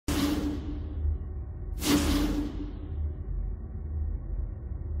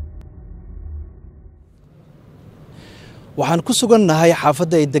waxaan ku sugannahay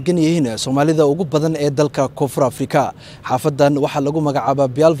xaafadda ay degan yihiin Soomaalida ugu badan ee dalka Koonfur Afrika. Xaafadan waxa lagu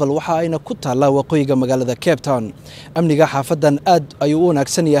magacaabaa Bialval waxa ayna ku taala waqooyiga magaalada Cape Town. Amniga xaafadan aad ayuu u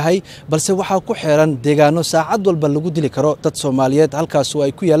wanaagsan yahay, balse waxa ku xeeran deegaano saacad walba lagu dili karo dad Soomaaliyeed halkaas oo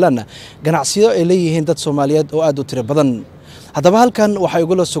ay ku yaalaan ganacsiyo ay leeyihiin dad Soomaaliyeed oo aad u tiro badan. haddaba halkan waxa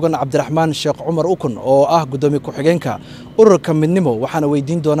igu la sugan Cabdiraxmaan Ukun oo ah gudoomiye ku-xigeenka ururka midnimo waxaana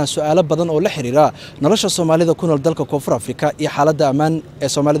weydiin doonaa su'aalo badan oo la xiriira nolosha Soomaalida ku nool dalka Koonfur Afrika iyo xaaladda ammaan ee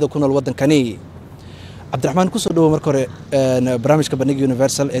Soomaalida ku nool wadankani. Cabdiraxmaan ku soo dhawo marka hore barnaamijka Bandhiga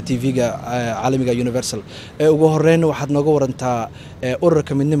Universal ee TV-ga caalamiga Universal ee ugu horeyn waxaad nooga warantaa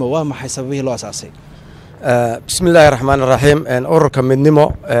ururka midnimo waa maxay sababihii loo asaasay? Bismillahir Rahmanir Rahiim. Ururka midnimo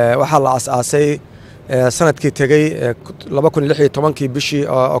waxa la asaasay sanadkii tagay 2016 bishii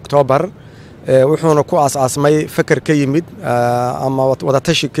Oktoobar wuxuuna ku asaasmay fikir ka yimid ama wada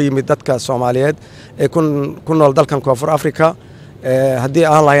tashi ka yimid dadka Soomaaliyeed ee ku nool dalkan Koonfur Afrika haddii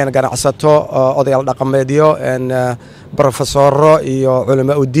aan lahayn ganacsato odayaal dhaqameedyo profesoro iyo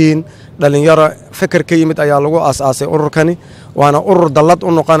culimo u diin dhalinyaro fikir ka yimid ayaa lagu asaasay ururkani waana urur dallad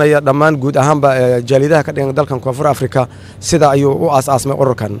u noqonaya dhammaan guud ahaanba jaalidaha ka dhigan dalkan Koonfur Afrika sida ayuu u asaasmay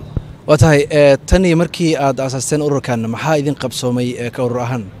ururkan. watahay tani markii aad asaasteen ururkan maxaa idin qabsoomay ka urur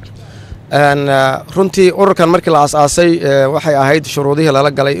ahaan? runtii ururkan markii la asaasay waxay ahayd shuruudihii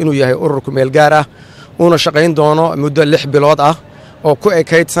lala galay inuu yahay ururku meel gaar ah una shaqayn doono muddo 6 bilood ah oo ku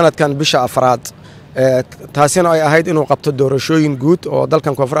ekayd sanadkan bisha afraad taasina ay ahayd inuu qabto doorashooyin guud oo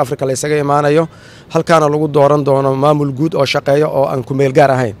dalkan Koonfur Afrika la isaga imaanayo halkaana lagu dooran doono maamul guud oo shaqeeyo oo aan ku meel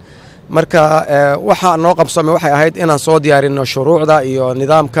gaar ahayn. marka waxa noo qabsoomay waxay ahayd inaan soo diyaarino shuruucda iyo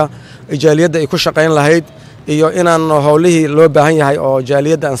nidaamka jaaliyadda ay ku shaqayn lahayd iyo inaan howlihii loo baahan yahay oo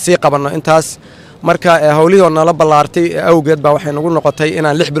jaaliyadda aan sii qabanno intaas. marka howlihii nala ballaartay awgeed baa waxay nagu noqotay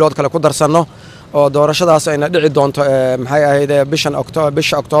inaan 6 bilood kale ku darsanno oo doorashadaas ayna dhici doonto maxay ahayd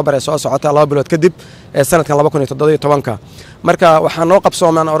bisha Oktoobar ee soo socota 2 bilood kadib sanadkan 2017. marka waxaan noo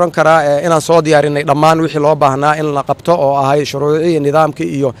qabsoomaan oran karaa inaan soo diyaarinay dhammaan wixii loo baahnaa in la qabto oo ahay shuruucii nidaamkii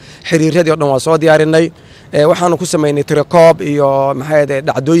iyo xiriiradii oo dhan waa soo diyaarinay. waxaanu ku sameynay tirakoob iyo maxay ahayd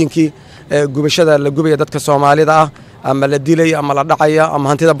dhacdooyinkii gubashada la gubaya dadka Soomaalida ah ama la dilay ama la dhacaya ama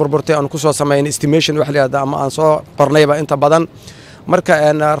hantida burburtay aan ku soo sameynay estimation wax la ama aan soo qornayba inta badan. marka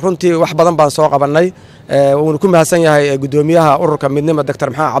runtii wax badan baan soo qabanay wuxuu ku mahadsan yahay gudoomiyaha ururka midnimo Dr.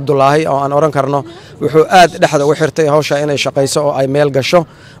 Maxamed Cabdullaahi oo aan oran karno wuxuu aad dhexda u xirtay hawsha inay shaqeyso oo ay meel gasho.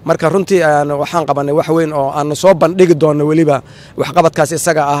 marka runtii waxaan qabanay wax weyn oo aan soo bandhigi doono waliba wax qabadkaas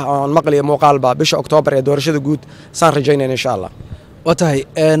isaga ah oo maqliyo muuqaalba bisha Oktoobar ee doorashada guud saan rajaynayna insha Allah. watahay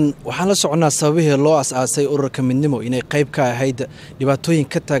waxaan la soconaa sababihii loo asaasay ururka midnimo inay qayb ka ahayd dhibaatooyin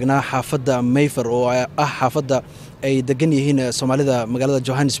ka taagnaa xaafadda Mayfair oo ah xaafadda ay degan yihiin Soomaalida magaalada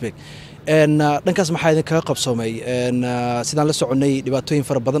Johannesburg. dhankaas maxaa idin kaga qabsoomay? sidaan la soconay dhibaatooyin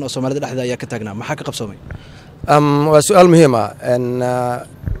fara badan oo Soomaalida dhexdeeda ayaa ka taagnaa maxaa ka qabsoomay? waa su'aal muhiim ah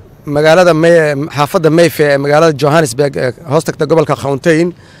magaalada xaafadda Mayfair magaalada Johannesburg hoostagta gobolka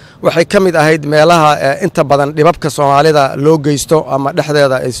Gauteng waxay ka mid ahayd meelaha inta badan dhibabka Soomaalida loo geysto ama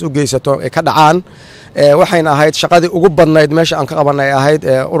dhexdeeda ay isu geysato ay ka dhacaan waxayna ahayd shaqadii ugu badnayd meesha aan ka qabanay ahayd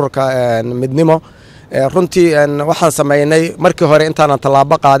ururka midnimo. runtii waxaan sameynay markii hore intaan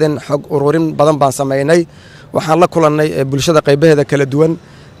talaabo qaadin xog ururin badan baan sameynay waxaan la kulannay bulshada qaybaheeda kala duwan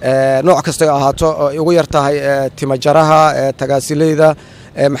nooc kasta oo ahaato ugu yartahay timajaraha tagaasilayda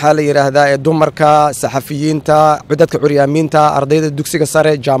maxaa la yiraahdaa dumarka saxafiyiinta cudadka curyaamiinta ardayda dugsiga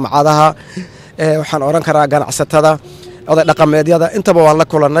sare jaamacadaha waxaan oran karaa ganacsatada oday dhaqameedyada intaba waan la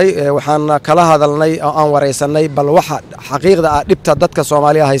kulannay waxaan kala hadalnay oo aan wareysanay bal waxa xaqiiqda ah dhibta dadka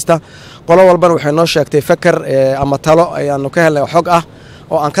Soomaaliya haysta qolo walbana waxay noo sheegtay fakar ama talo ayaanu ka helnay xog ah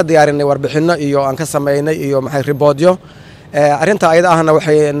oo aan ka diyaarinay warbixino iyo aan ka sameynay iyo maxay riboodyo. arinta ayada ahna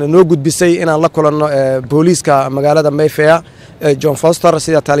waxay noo gudbisay inaan la kulanno booliiska magaalada Mayfair John Foster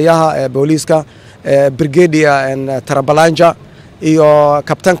sida taliyaha booliiska Brigadier Tarabalanja iyo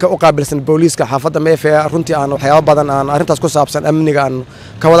kabtanka u qaabilsan booliiska xaafadda Mayfair runtii aan waxyaabo badan aan arintaas ku saabsan amniga aan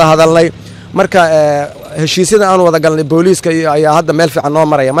ka wada hadalnay. marka heshiisyada aan wada galnay booliiska ayaa hadda meel fiican noo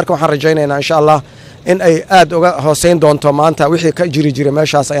maraya. marka waxaan rajaynaynaa insha Allah in ay aad uga hooseyn doonto maanta wixii ka jiri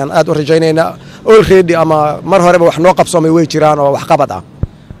meeshaas ayaan aad u rajaynaynaa already ama mar horeba wax noo qabsoomay way jiraan oo wax qabad ah.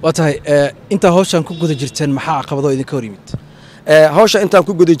 watahay inta hawshan ku guda jirteen maxaa caqabado idinka hor yimid? hawsha intaan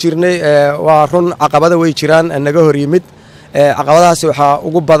ku guda jirnay waa run caqabado way jiraan naga hor yimid. caqabadahaasi waxaa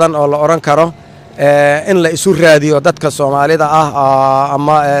ugu badan oo la oran karo in la isu raadiyo dadka Soomaalida ah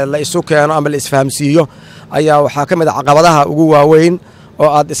ama la isu keeno ama la isfahamsiiyo ayaa waxaa ka mid ah caqabadaha ugu waaweyn oo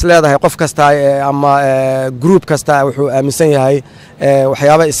aad isleedahay qof kasta ama group kasta wuxuu aaminsan yahay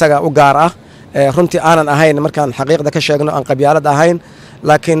waxyaabo isaga u gaar ah runtii aanan ahayn markaan xaqiiqda ka sheegno aan qabyaalad ahayn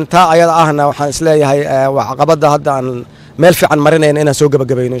laakiin taa ayada ahna waxaan isleeyahay waa caqabada hadda aan meel fiican marinayna inaan soo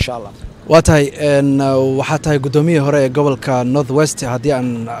gabagabayno insha Allah waa tahay waxaa tahay gudoomiyihii hore ee gobolka North West haddii aan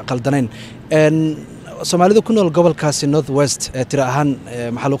qaldanayn Soomaalida ku nool gobolkaasi North West tira ahaan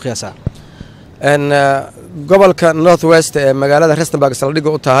maxaa loo qiyaasaa gobolka North West ee magaalada Rustenburg saldhig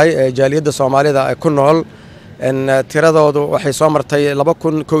u tahay jaaliyadda Soomaalida ku nool tiradoodu waxay soo martay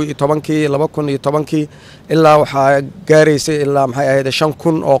 2011 ilaa waxa gaareysay ilaa maxay ahayd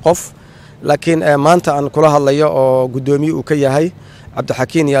 5,000 oo qof laakiin maanta aan kula hadlayo oo gudoomiye uu ka yahay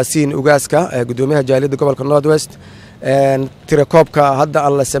Cabdiraxmaan Yaasiin Ugaaska gudoomiyaha jaaliyadda gobolka North West tirakoobka hadda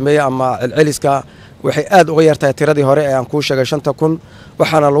aan la sameeyay ama celceliska waxay aad uga yartahay tiradii hore ee aan ku sheegay 5,000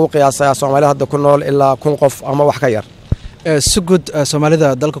 waxaana lagu qiyaasaa Soomaalida hadda ku nool ilaa 1,000 qof ama wax ka yar sugud Soomaalida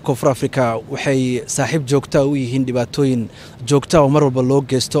dalka Koonfur Afrika waxay saaxiib joogta u yihiin dhibaatooyin joogta oo mar walba loo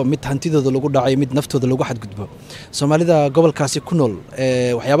geysto mid hantidooda lagu dhacay mid naftooda lagu xadgudbo Soomaalida gobolkaasi ku nool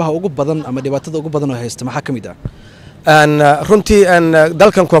waxyaabaha ugu badan ama dhibaatada ugu badan oo haysta maxaa kamid ah runtii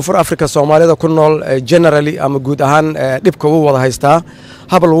dalkan Koonfur Afrika Soomaalida ku nool generally ama guud ahaan dhibka uu wada haystaa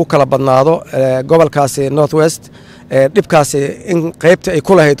hab lagu kala badnaado gobolkaasi North West dhibkaasi in qaybta ay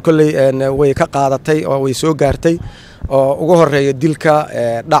ku lahayd kulay way ka qaadatay oo way soo gaartay oo ugu horeeya dilka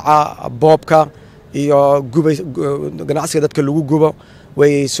dhaca boobka iyo ganacsiga dadka lagu gubo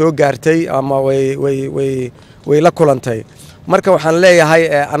way soo gaartay ama way la kulantay marka waxaan leeyahay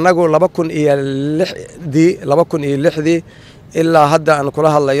annagu 2006 ilaa hadda aan kula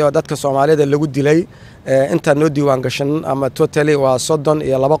hadlayo dadka Soomaalida lagu dilay inta noo diiwaan gashan ama totally waa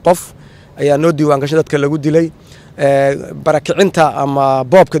 32 qof ayaa noo diiwaan gashan dadka lagu dilay barakicinta ama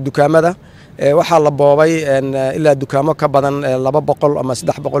boobka dukaamada waxaa la boobay ilaa dukaamo ka badan 200 ama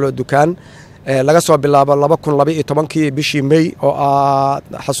 300 oo dukaan laga soo bilaabo 2012 bishii May oo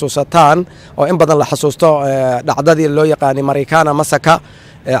xasuusataan oo in badan la xasuusto dhacdadii loo yaqaan Mareykanka masaka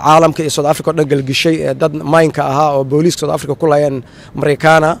caalamka iyo South Africa dhan galgishay dad maynka ahaa oo booliiska South Africa ku laayeen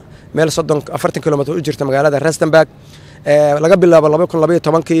Mareykanka meel 40 kilomitir u jirta magaalada Rustenburg laga bilaabo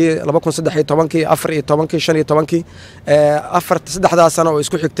 2012 2013 2014 saddexdaa sano oo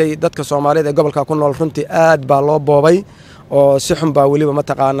isku xigtay dadka Soomaalida ee gobolka ku nool runtii aad baa loo boobay oo si xun baa waliba ma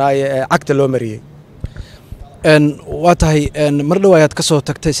taqaanaay cagta loo mariyay waa tahay mar dhow ayaad ka soo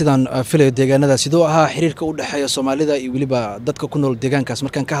tagtay sidaan filayo deegaanada sidoo ahaa xiriirka u dhaxeeya Soomaalida iyo waliba dadka ku nool deegaankaas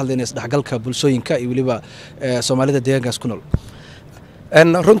markaan ka hadlaynay isdhaxgalka bulshooyinka iyo waliba Soomaalida deegaankaas ku nool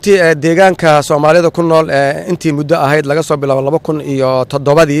runtii deegaanka Soomaalida ku nool intii muddo ahayd laga soo bilaabo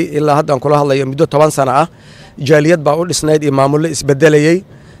 2007 ilaa hadda aan kula hadlayo muddo 10 sano ah jaaliyad baa u dhisnayd iyo maamul isbedelayay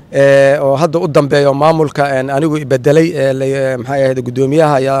oo hadda u dambeeyo maamulka anigu bedelay maxay ahayd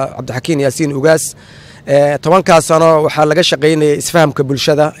gudoomiyaha Cabdiraxmaan Yaasiin Ugaas 10 sano waxaa laga shaqeynayay isfahamka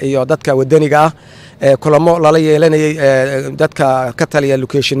bulshada iyo dadka wadaniga ah kulamo lala yeelanayay dadka ka taliya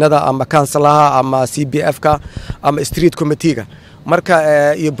locationada ama councilada ama CBF-ka ama street committee-ga marka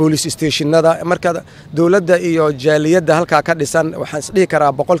iyo police stationada marka dawladda iyo jaaliyadda halka ka dhisan waxaan isdhihi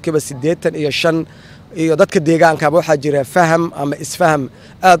karaa 85% iyo dadka deegaanka waxa jira faham ama isfaham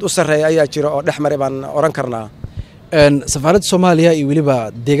aad u sareeya ayaa jira oo dhaxmaray baan oran karnaa safaaradda Soomaaliya iyo waliba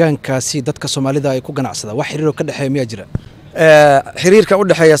deegaankaasi dadka Soomaalida ay ku ganacsada wax xiriir ka dhaxeeya miyaa jira xiriirka u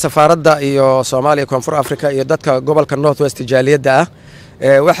dhaxeeya safaaradda iyo Soomaaliya Koonfur Afrika iyo dadka gobolka North West jaaliyadda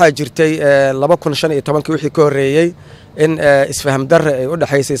waxaa jirtay 2015 wixii ka horeeyay in isfaham darre ay u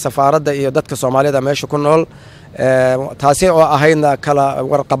dhaxaysay safaaradda iyo dadka Soomaalida meesha ku nool taasi oo ahaydna kala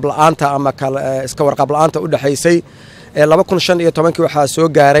warqab la'aanta ama kala iska warqab la'aanta u dhaxaysay 2015 waxaa soo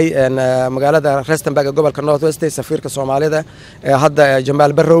gaaray magaalada Rustenburg ee gobolka North West safiirka Soomaalida hadda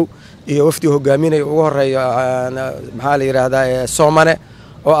Jamaal Barrow iyo wafdi hogaaminaya ugu horeeya maxaa la yiraahdaa Soomane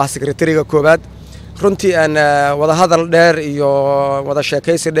oo ah secretary-ga koobaad runtii aan wada hadal dheer iyo wada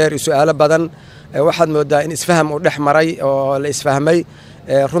sheekaysi dheer iyo su'aalo badan waxaad moodaa in isfaham uu dhex maray oo la isfahmay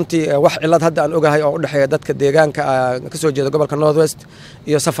runtii wax cilad hadda aan ogahay oo u dhaxeeya dadka deegaanka ka soo jeeda gobolka North West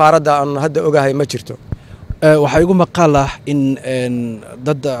iyo safaaradda aan hadda ogahay ma jirto waxaa igu maqaal ah in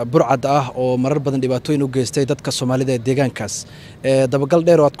dad burcad ah oo marar badan dhibaatooyin u geystay dadka Soomaalida ee deegaankaas dabagal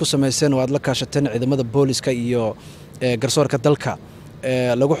dheer oo aad ku sameyseen oo aad la kaashateen ciidamada booliska iyo garsoorka dalka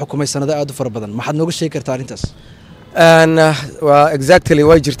lagu xukumay sanado aad u fara badan maxaad nooga sheegi kartaa arintaas waa exactly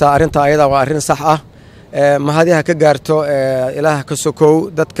way jirtaa arinta ayada waa arin sax ah mahadiha ka gaarto ilaaha ka sokow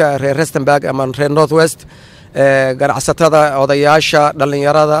dadka reer Rustenburg ama reer North West ganacsatada odayaasha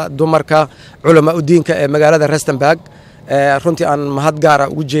dhalinyarada dumarka culama u diinka ee magaalada Rustenburg runtii aan mahad gaar ah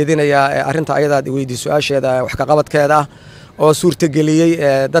ugu jeedinayaa arinta ayada weydiin su'aasheeda wax ka qabadkeeda ah oo suurtageliyay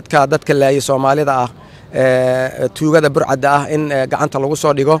dadka laayay Soomaalida ah tuugada burcada ah in gacanta lagu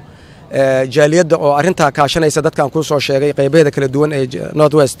soo dhigo jaaliyadda oo arrintaa kaashanaysa dadkan ku soo sheegay qaybaheeda kala duwan ee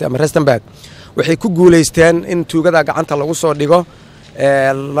North West ama Rustenburg waxay ku guuleysteen in tuugada gacanta lagu soo dhigo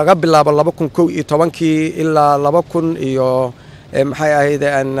laga bilaabo 2011 ilaa 2000 iyo maxay ahayd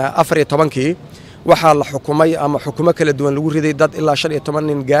 14 waxaa la xukumay ama xukumo kala duwan lagu riday dad ilaa 15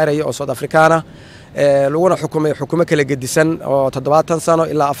 nin gaaraya oo South Africana laguna xukumay xukumo kala gedisan oo 70 sano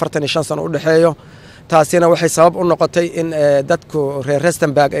ilaa 45 sano u dhaxeeyo taasina waxay sabab u noqotay in dadku reer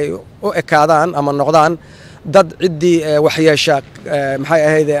Rustenburg ay u ekaadaan ama noqdaan dad cidii waxyeesha maxay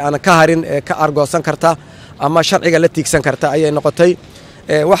ahayd aan ka harin ka argoosan karta ama sharciga la tiigsan karta ayay noqotay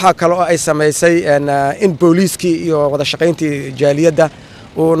waxa kale oo ay sameysay in booliiskii iyo wada shaqayntii jaaliyadda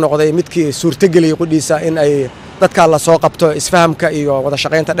uu noqday midkii suurtageliyay qudhiisa in ay dadka la soo qabto isfahamka iyo wada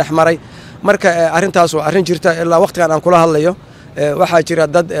shaqaynta dhexmaray marka arrintaas waa arrin jirta ilaa waqtigan aan kula hadlayo waxaa jira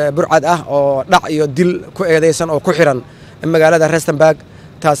dad burcad ah oo dhac iyo dil ku eedeysan oo ku xiran magaalada Rustenburg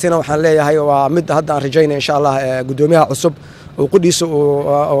taasina waxaan leeyahay waa mid hadda aan rajaynay insha Allah gudoomiyaha cusub oo qudhiisa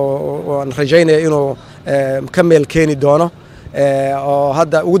oo aan rajaynay inuu ka meel keeni doono oo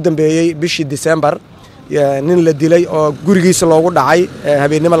hadda ugu dambeeyay bishii December nin la dilay oo gurigiisa loogu dhacay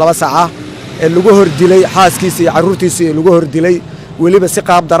habeenimo 2 saac lagu hor dilay xaaskiisa iyo caruurtiisa lagu hor dilay waliba si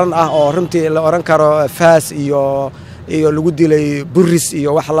qaab daran ah oo runtii la oran karo faas iyo lagu dilay buris iyo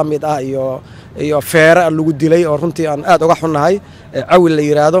wax la mid ah iyo feera lagu dilay oo runtii aan aad uga xunnahay cawil la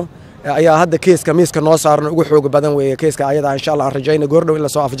yiraahdo ayaa hadda keeska miiska noo saaran ugu xoog badan weeye keeska ayada insha Allah aan rajaynay goordhow in la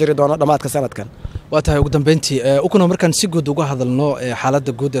soo afjari doono dhamaadka sanadkan waa tahay ugu dambeyntii ukuna markaan si guud uga hadalno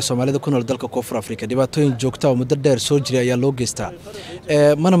xaaladda guud ee Soomaalida ku nool dalka Koonfur Afrika dhibaatooyin joogta oo muddo dheer soo jiray ayaa loo geystaa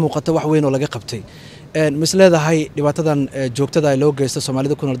mana muuqato wax weyn oo laga qabtay misleedahay dhibaatadan joogtada ay loo geysto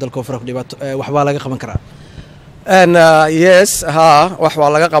Soomaalida ku nool dalka Koonfur Afrika wax baa laga qaban karaa yes ha wax waa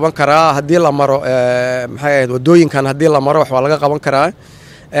laga qaban karaa hadii la maro maxay ahayd wadooyinkan hadii la maro wax waa laga qaban karaa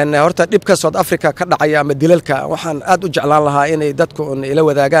horta dhibka South Africa ka dhacaya ama dilalka waxaan aad u jeclaan lahaa inay dadku ila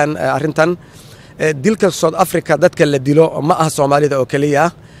wadaagaan arrintan dilka South Africa dadka la dilo ma aha Soomaalida oo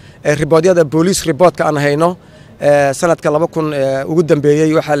kaliya riboodyada police reportka aan hayno sanadka 2000 ugu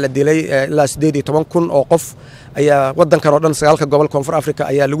dambeeyay waxa la dilay ilaa 18,000 oo qof ayaa wadankan oo dhan 9 gobol Koonfur Afrika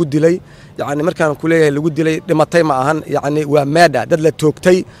ayaa lagu dilay yaani markaan ku leeyahay lagu dilay dhimatay ma ahan yaani waa maada dad la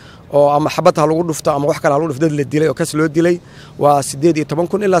toogtay oo ama xabadha lagu dhufto ama wax kale lagu dhufto dad la dilay oo kas loo dilay waa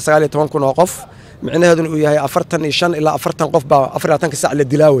 18,000 ilaa 19,000 oo qof micnaheedu uu yahay 45 ilaa 40 qof baa 40 saac la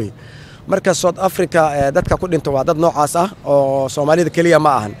dilaaway marka South Africa dadka ku dhinto waa dad noocaas ah oo Soomaalida kaliya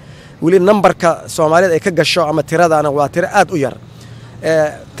ma ahan wali numberka Soomaalida ay ka gasho ama tiradana waa tiro aad u yar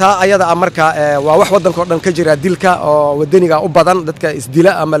taa ayada marka waa wax wadanka oo dhan ka jira dilka oo wadaniga u badan dadka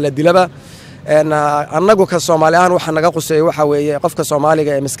isdila ama la dilaba annagu ka Soomaali ahaan waxa naga quseeyay waxa weeye qofka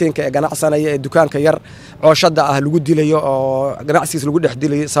Soomaaliga ee miskiinka ee ganacsanaya ee dukaanka yar cooshada ah lagu dilayo oo ganacsigiisa lagu dhex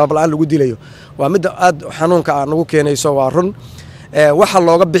dilayo sabab la'aan lagu dilayo waa mid aad xanuunka ah nagu keenayso waa run waxa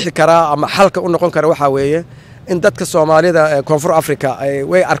looga bixi karaa ama xalka u noqon kara waxa weeye in dadka Soomaalida Koonfur Afrika ay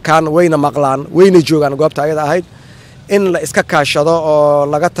way arkaan wayna maqlaan wayna joogaan goobta ayada ahayd in la iska kaashado oo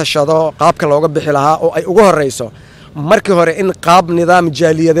laga tashado qaabka looga bixi lahaa oo ay ugu horeyso markii hore in qaab nidaam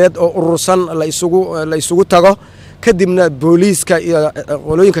jaaliyadeed oo urursan la isugu tago kadibna booliiska iyo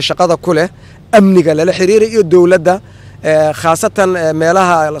qolooyinka shaqada ku leh amniga la xiriiray iyo dawladda khaasatan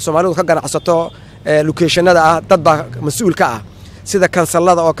meelaha Soomaalidu ka ganacsato locationada ah dad baa mas'uul ka ah sida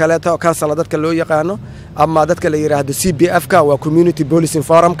kansalada oo kale oo kansala dadka loo yaqaano ama dadka la yiraahdo CPF-ka waa Community Policing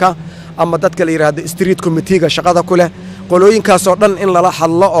Forum-ka ama dadka la yiraahdo Street Committee-ga shaqada ku leh qolooyinkaas oo dhan in lala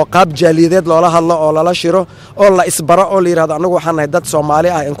hadlo oo qaab jaaliyadeed loola hadlo oo lala shiro oo la isbaro oo la yiraahdo anagu waxaan nahay dad Soomaali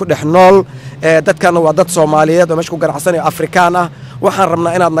ah in ku dhex nool dadkana waa dad Soomaaliyeed oo meesha ku ganacsanaya Afrikaan ah waxaan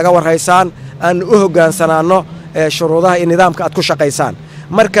rabnaa inaad naga warhaysaan aan u hogaansanaano shuruudaha iyo nidaamka aad ku shaqaysaan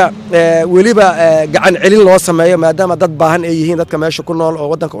marka waliba gacan celin loo sameeyo maadaama dad baahan ay yihiin dadka meesha ku nool oo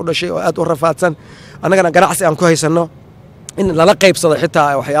wadanka u dhashay oo aad u rafaadsan annagana ganacsi aan ku haysano in lala qaybsado xitaa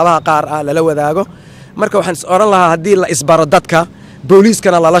waxyaabaha qaar ah lala wadaago marka waxaan oran lahaa hadii la isbaro dadka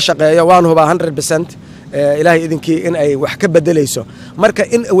booliiskana lala shaqeeyo waan huba 100% ilaahay idinkii in ay wax ka bedelayso marka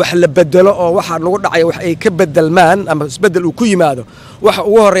in wax la bedelo oo waxa nagu dhacay wax ay ka bedelmaan ama isbedel uu ku yimaado waxa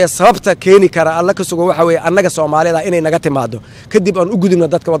ugu horeeya sababta keeni kara alla ka sugo waxa weeye annaga Soomaalida inay naga timaado kadib aan u gudubno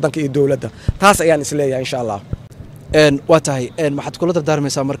dadka wadanka iyo dawladda taas ayaan isleeyahay insha Allah waa tahay maxaad kula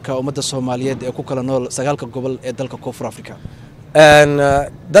dardaarmaysaa marka ummadda Soomaaliyeed ee ku kala nool 9 gobol ee dalka Koonfur Afrika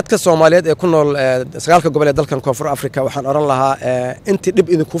dadka Soomaaliyeed ee ku nool 9 gobol ee dalkan Koonfur Afrika waxaan oran lahaa intii dib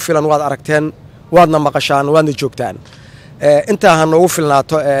idinku filan waad aragteen waadna maqashaan waadna joogtaan inta ha noogu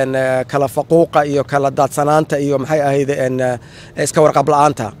filnaato kala faquuqa iyo kala daadsanaanta iyo maxay ahayd iska warqab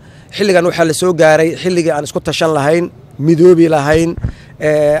la'aanta xilligan waxa la soo gaaray xilligii aan isku tashan lahayn midoobi lahayn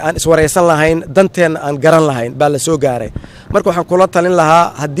aan iswaraysan lahayn danteen aan garan lahayn baa la soo gaaray marka waxaan kula talin lahaa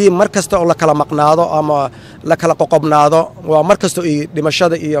haddii mar kasta oo la kala maqnaado ama la kala qoqobnaado waa mar kasta iyo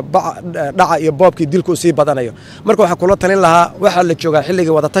dhimashada iyo dhaca iyo boobkii dilku sii badanayo marka waxaan kula talin lahaa waxa la joogaa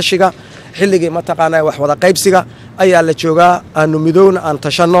xilligii wada tashiga xilligii mataqaanaa wax wada qaybsiga ayaa la joogaa aanu midowna aan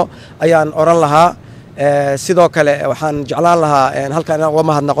tashanno ayaan oran lahaa sidoo kale waxaan jeclaan lahaa halkan inaan uga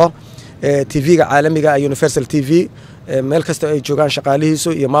mahadnaqo TV-ga caalamiga Universal TV meel kasta ay joogaan shaqaalihiisu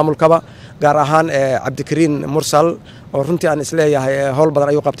iyo maamulkaba gaar ahaan Cabdikariin Mursal oo runtii aan isleeyahay howl badan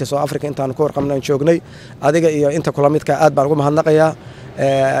ayuu qabtay South Africa intaan ku warqabnaan joognay adiga iyo inta kula midka aad baan ugu mahadnaqayaa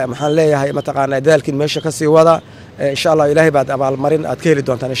maxaan leeyahay mataqaanaa dadaalkiin meesha ka sii wada insha Allah ilaahay baad abaal marin aad ka heli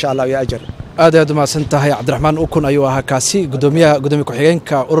doontaan insha Allah iyo ajar aad u mahadsan tahay Cabdiraxmaan Ukun ayuu ahaa kaasi gudoomiye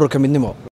ku-xigeenka ururka midnimo